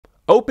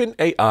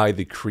OpenAI,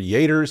 the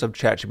creators of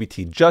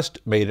ChatGPT, just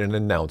made an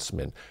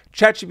announcement.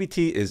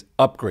 ChatGPT is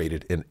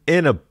upgraded and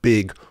in a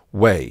big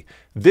way.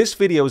 This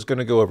video is going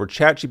to go over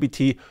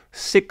ChatGPT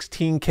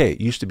 16K.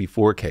 It used to be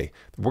 4K.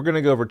 We're going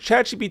to go over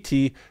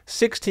ChatGPT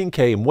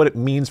 16K and what it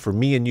means for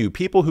me and you,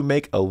 people who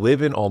make a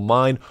living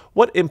online.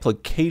 What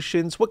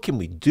implications? What can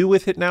we do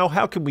with it now?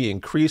 How can we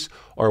increase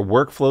our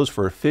workflows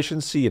for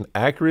efficiency and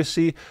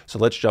accuracy? So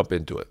let's jump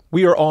into it.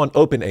 We are on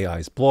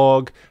OpenAI's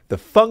blog, the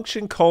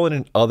function calling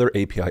and other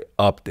API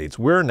updates.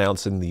 We're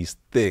announcing these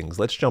things.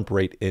 Let's jump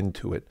right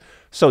into it.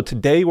 So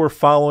today we're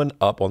following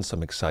up on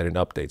some exciting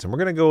updates, and we're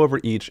going to go over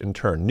each in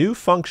turn. New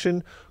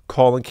function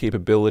calling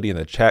capability in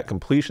the chat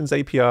completions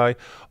API,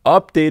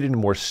 updated and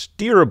more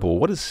steerable.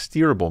 What does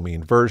steerable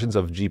mean? Versions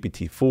of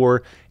GPT-4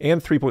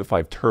 and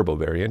 3.5 Turbo.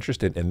 Very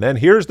interesting. And then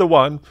here's the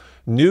one,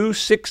 new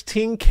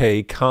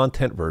 16K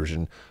content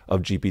version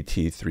of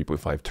GPT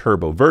 3.5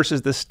 Turbo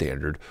versus the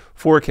standard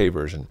 4K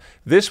version.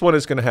 This one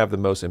is going to have the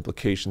most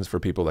implications for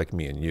people like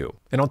me and you.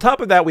 And on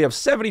top of that, we have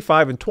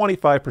 75 and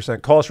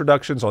 25% cost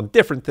reductions on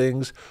different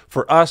things.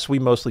 For us, we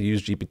mostly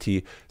use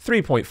GPT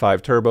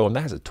 3.5 Turbo, and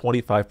that has a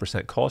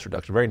 25% cost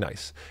reduction. Very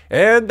nice.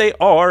 And they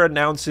are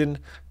announcing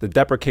the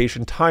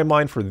deprecation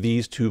timeline for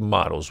these two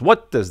models.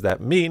 What does that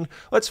mean?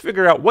 Let's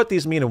figure out what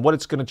these mean and what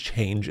it's going to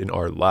change in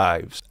our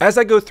lives. As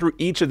I go through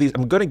each of these,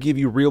 I'm going to give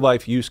you real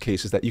life use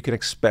cases that you can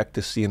expect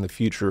to see in the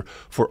future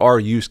for our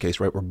use case,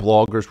 right? We're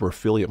bloggers, we're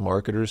affiliate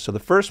marketers. So the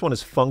first one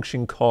is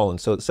function calling.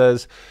 So it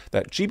says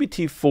that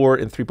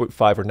GPT-4 and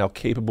 3.5 are now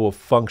capable of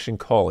function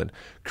calling,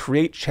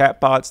 create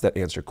chatbots that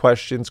answer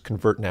questions,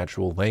 convert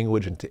natural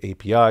language into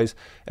APIs,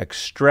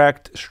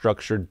 extract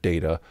structured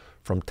data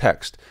from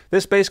text.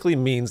 This basically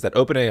means that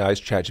OpenAI's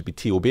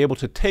ChatGPT will be able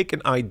to take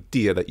an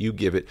idea that you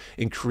give it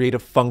and create a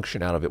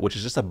function out of it, which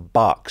is just a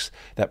box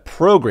that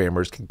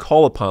programmers can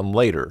call upon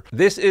later.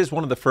 This is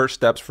one of the first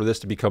steps for this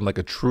to become like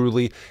a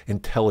truly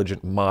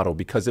intelligent model,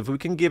 because if we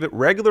can give it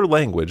regular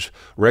language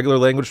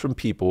from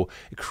people,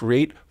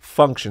 create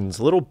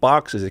functions, little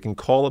boxes it can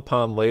call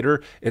upon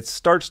later, it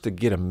starts to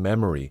get a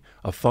memory,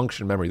 a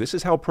function memory. This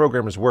is how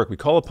programmers work. We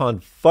call upon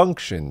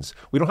functions.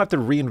 We don't have to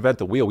reinvent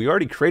the wheel. We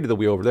already created the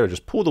wheel over there.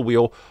 Just pull the wheel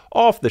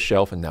off the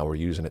shelf and now we're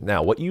using it.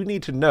 Now, what you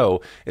need to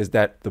know is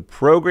that the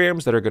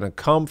programs that are going to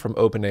come from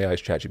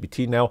OpenAI's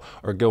ChatGPT now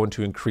are going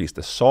to increase.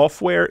 The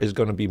software is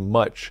going to be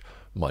much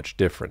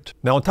different.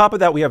 Now, on top of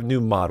that, we have new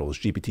models.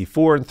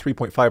 GPT-4 and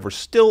 3.5 are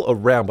still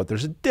around, but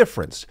there's a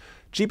difference.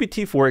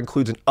 GPT-4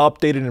 includes an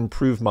updated and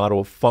improved model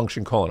of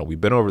function calling. We've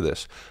been over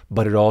this,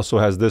 but it also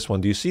has this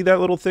one. Do you see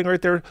that little thing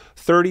right there?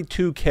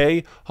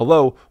 32K.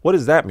 Hello, what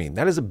does that mean?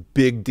 That is a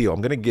big deal.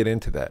 I'm going to get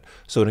into that.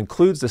 So it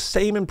includes the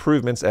same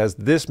improvements as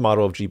this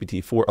model of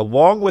GPT-4,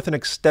 along with an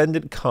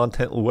extended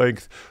content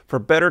length for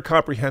better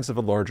comprehensive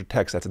and larger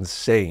text. That's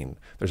insane.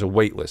 There's a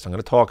wait list. I'm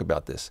going to talk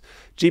about this.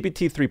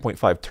 GPT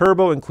 3.5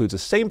 Turbo includes the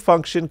same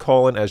function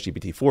calling as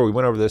GPT-4. We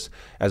went over this,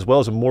 as well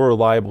as a more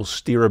reliable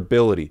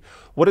steerability.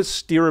 What does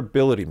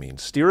steerability mean?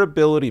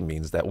 Steerability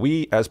means that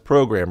we as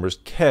programmers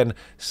can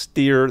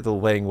steer the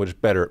language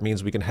better. It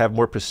means we can have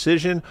more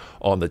precision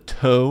on the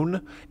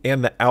tone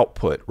and the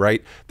output,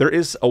 right? There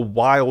is a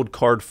wild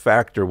card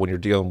factor when you're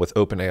dealing with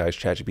OpenAI's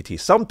ChatGPT.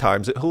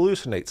 Sometimes it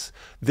hallucinates.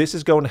 This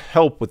is going to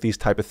help with these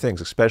type of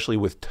things, especially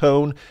with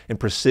tone and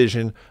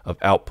precision of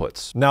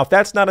outputs. Now, if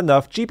that's not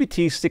enough,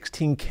 GPT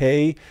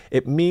 16K,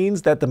 it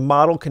means that the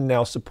model can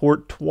now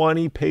support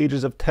 20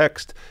 pages of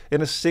text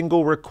in a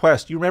single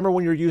request. You remember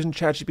when you're using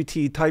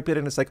ChatGPT, type it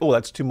and it's like, oh,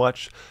 that's too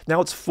much.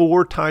 Now it's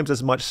 4 times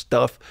as much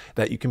stuff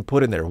that you can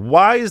put in there.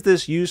 Why is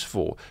this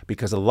useful?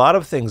 Because a lot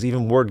of things,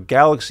 even Word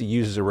Galaxy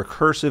uses a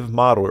recursive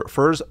model. It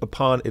refers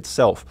upon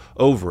itself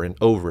over and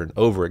over and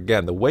over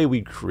again. The way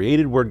we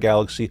created Word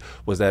Galaxy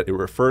was that it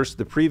refers to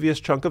the previous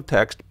chunk of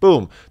text,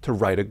 boom, to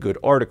write a good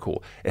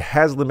article. It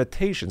has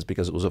limitations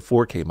because it was a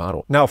 4K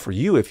model. Now for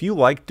you, if you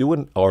like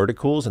doing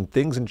articles and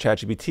things in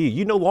ChatGPT,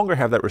 you no longer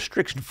have that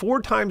restriction.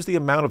 4 times the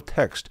amount of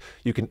text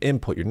you can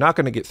input. You're not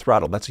going to get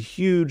throttled. That's a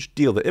huge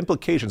deal. The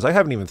implications, I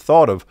haven't even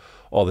thought of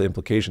all the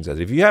implications as.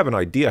 If you have an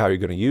idea how you're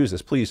going to use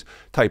this, please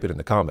type it in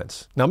the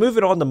comments. Now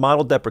moving on to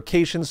model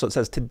deprecation. So it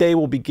says today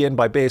will begin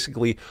by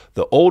basically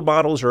the old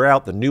models are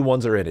out, the new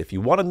ones are in. If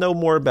you want to know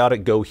more about it,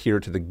 go here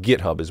to the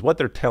GitHub is what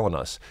they're telling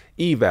us.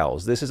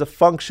 Evals. This is a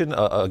function,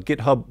 a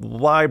GitHub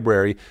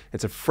library.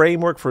 It's a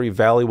framework for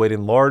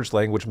evaluating large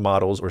language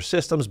models or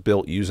systems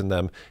built using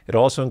them. It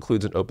also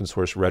includes an open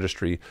source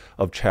registry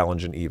of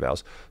challenge and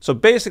evals. So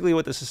basically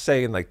what this is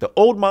saying, like the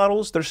old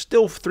models, they're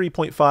still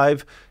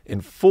 3.5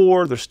 and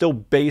 4. They're still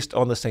based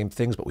on the same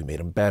things, but we made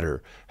them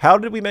better. How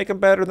did we make them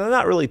better? They're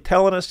not really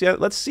telling us yet.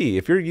 Let's see.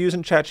 If you're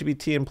using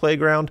ChatGPT in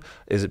Playground,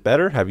 is it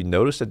better? Have you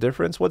noticed a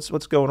difference? What's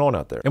going on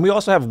out there? And we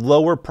also have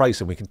lower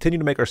pricing. We continue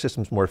to make our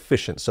systems more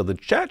efficient. So the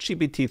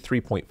ChatGPT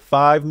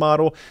 3.5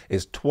 model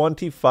is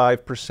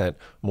 25%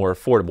 more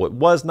affordable. It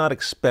was not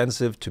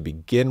expensive to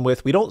begin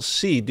with. We don't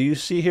see, do you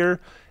see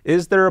here?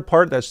 Is there a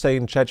part that's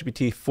saying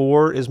ChatGPT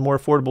 4 is more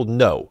affordable?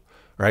 No.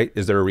 right?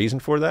 Is there a reason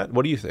for that?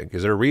 What do you think?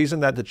 Is there a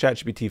reason that the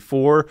ChatGPT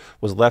 4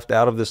 was left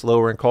out of this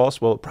lower end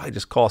cost? Well, it probably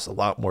just costs a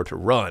lot more to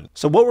run.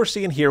 So what we're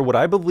seeing here, what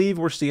I believe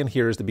we're seeing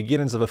here is the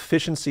beginnings of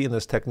efficiency in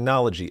this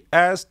technology.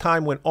 As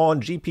time went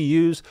on,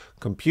 GPUs,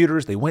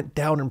 computers, they went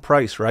down in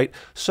price, right?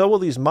 So will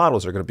these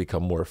models are going to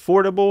become more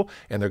affordable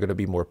and they're going to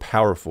be more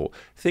powerful.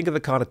 Think of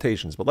the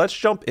connotations, but let's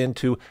jump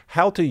into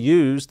how to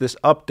use this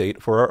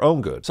update for our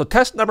own good. So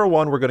test number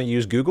one, we're going to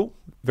use Google.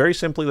 Very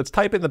simply, let's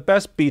type in the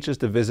best beaches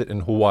to visit in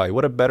Hawaii.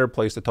 What a better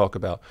place to talk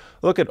about.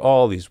 Look at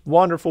all these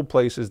wonderful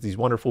places, these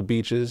wonderful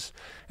beaches,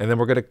 and then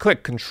we're going to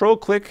click, control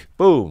click,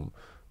 boom,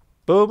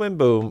 boom, and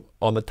boom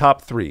on the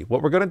top three.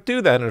 What we're going to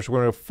do then is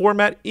we're going to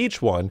format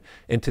each one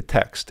into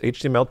text,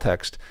 HTML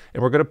text,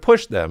 and we're going to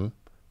push them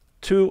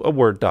to a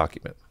Word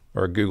document,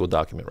 or a Google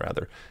document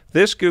rather.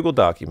 This Google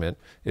document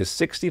is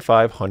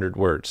 6,500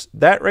 words.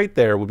 That right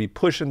there will be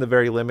pushing the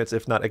very limits,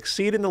 if not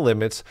exceeding the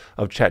limits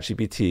of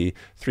ChatGPT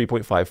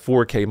 3.5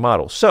 4K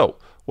model. So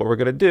what we're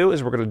going to do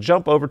is we're going to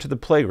jump over to the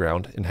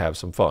playground and have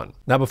some fun.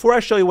 Now, before I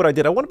show you what I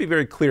did, I want to be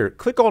very clear.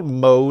 Click on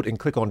mode and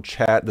click on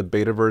chat, the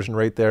beta version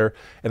right there,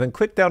 and then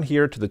click down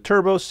here to the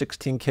Turbo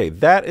 16K.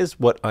 That is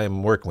what I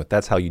am working with.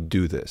 That's how you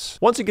do this.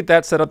 Once you get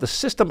that set up, the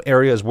system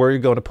area is where you're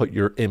going to put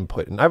your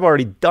input. And I've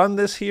already done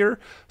this here.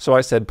 So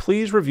I said,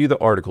 please review the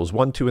articles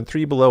 1, 2, and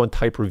 3 below and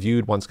type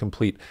reviewed once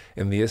complete.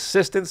 And the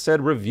assistant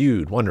said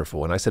reviewed.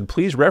 Wonderful. And I said,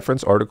 please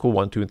reference article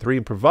 1, 2, and 3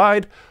 and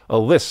provide a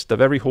list of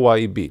every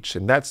Hawaii beach.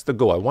 And that's the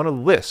goal. I want a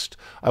list.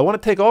 I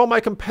want to take all my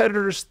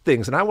competitors'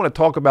 things and I want to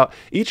talk about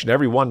each and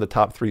every one the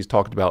top three is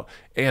talked about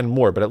and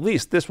more, but at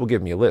least this will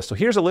give me a list. So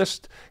here's a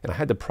list, and I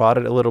had to prod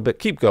it a little bit.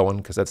 Keep going,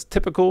 because that's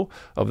typical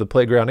of the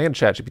playground and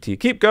ChatGPT.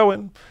 Keep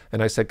going.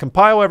 And I said,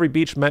 compile every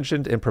beach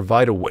mentioned and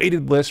provide a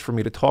weighted list for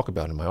me to talk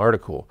about in my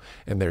article.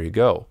 And there you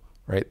go.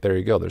 Right, there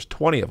you go. There's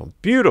 20 of them.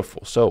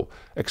 Beautiful. So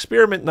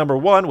experiment number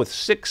one with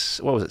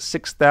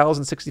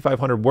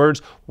 6,500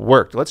 words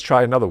worked. Let's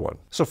try another one.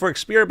 So for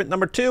experiment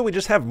number two, we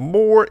just have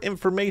more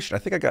information. I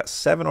think I got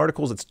 7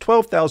 articles. It's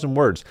 12,000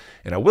 words.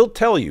 And I will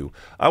tell you,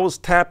 I was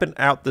tapping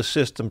out the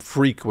system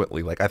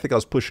frequently. Like I think I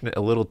was pushing it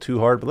a little too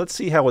hard, but let's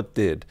see how it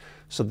did.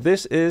 So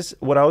this is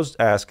what I was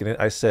asking it.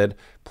 I said,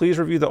 please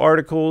review the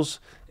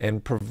articles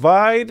and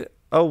provide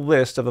a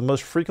list of the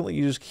most frequently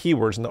used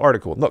keywords in the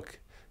article. Look.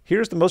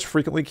 Here's the most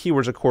frequently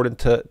keywords according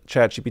to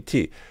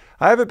ChatGPT.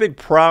 I have a big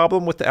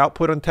problem with the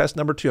output on test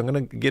number 2. I'm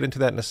going to get into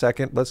that in a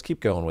second. Let's keep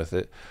going with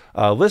it.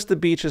 List the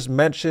beaches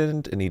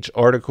mentioned in each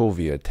article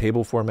via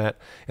table format.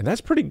 And that's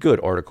pretty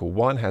good. Article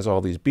 1 has all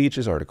these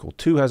beaches. Article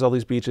 2 has all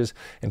these beaches.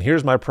 And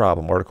here's my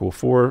problem. Article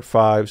 4,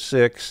 5,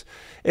 6.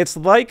 It's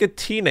like a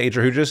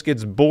teenager who just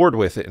gets bored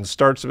with it and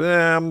starts,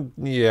 yeah,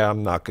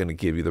 I'm not going to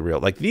give you the real.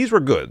 Like these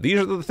were good. These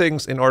are the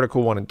things in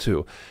Article 1 and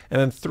 2.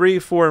 And then 3,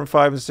 4, and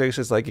 5, and 6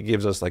 is like it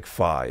gives us like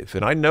 5.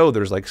 And I know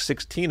there's like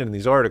 16 in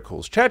these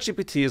articles.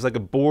 ChatGPT is like a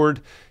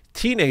bored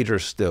teenager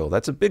still.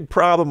 That's a big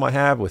problem I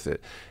have with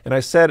it. And I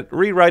said,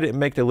 rewrite it and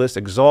make the list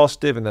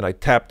exhaustive. And then I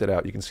tapped it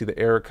out. You can see the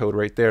error code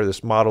right there.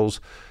 This model's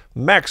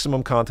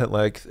maximum content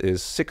length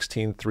is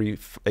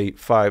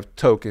 16,385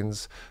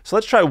 tokens. So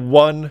let's try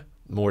one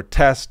more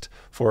test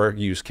for our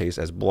use case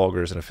as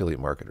bloggers and affiliate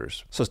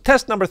marketers. So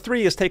test number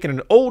 3 is taking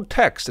an old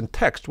text and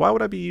text. Why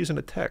would I be using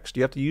a text?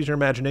 You have to use your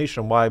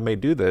imagination on why I may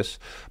do this.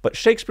 But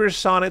Shakespeare's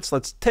sonnets,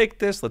 let's take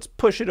this, let's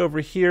push it over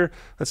here.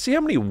 Let's see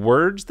how many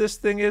words this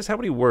thing is. How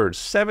many words?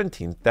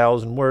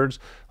 17,000 words.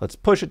 Let's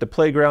push it to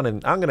Playground,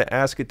 and I'm going to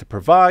ask it to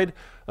provide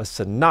a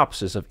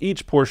synopsis of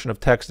each portion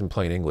of text in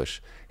plain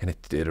English. And it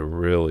did a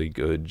really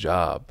good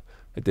job.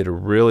 It did a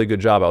really good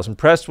job. I was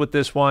impressed with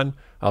this one.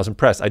 I was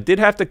impressed. I did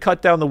have to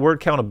cut down the word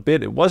count a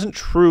bit. It wasn't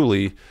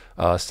truly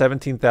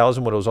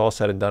 17,000 when it was all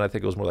said and done. I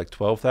think it was more like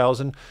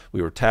 12,000.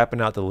 We were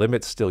tapping out the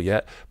limits still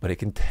yet, but it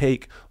can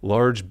take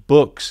large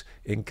books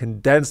and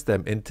condense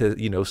them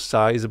into,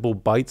 sizable,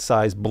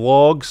 bite-sized,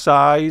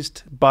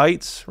 blog-sized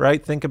bites,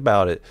 right? Think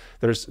about it.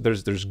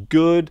 There's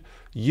good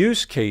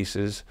use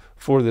cases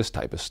for this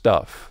type of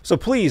stuff. So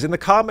please, in the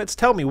comments,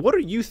 tell me, what are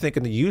you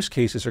thinking the use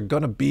cases are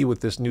going to be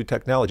with this new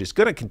technology? It's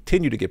going to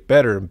continue to get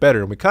better and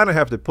better, and we kind of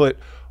have to put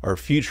our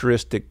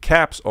futuristic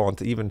caps on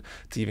to even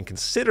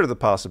consider the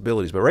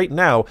possibilities. But right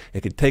now,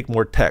 it could take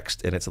more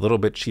text, and it's a little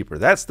bit cheaper.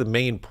 That's the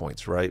main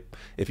points, right?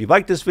 If you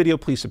like this video,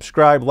 please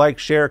subscribe, like,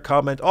 share,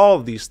 comment, all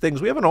of these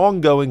things. We have an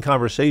ongoing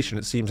conversation,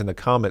 it seems, in the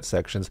comment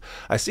sections.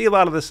 I see a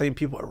lot of the same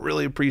people. I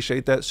really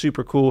appreciate that.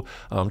 Super cool.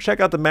 Check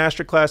out the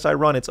masterclass I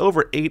run. It's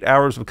over 8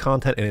 hours of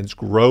content, and it's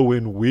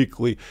growing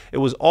weekly. It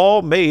was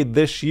all made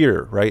this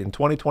year, right, in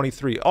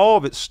 2023. All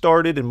of it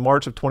started in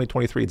March of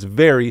 2023. It's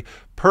very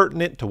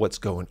pertinent to what's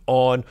going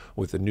on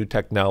with the new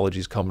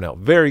technologies coming out.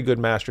 Very good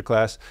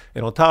masterclass.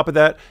 And on top of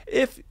that,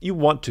 if you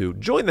want to,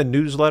 join the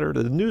newsletter.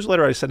 The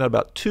newsletter, I send out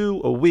about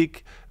 2 a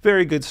week.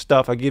 Very good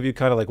stuff. I give you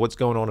kind of like what's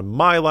going on in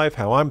my life,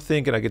 how I'm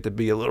thinking. I get to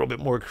be a little bit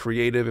more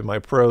creative in my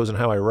prose and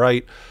how I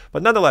write.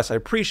 But nonetheless, I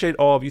appreciate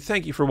all of you.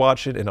 Thank you for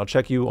watching, and I'll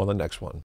check you on the next one.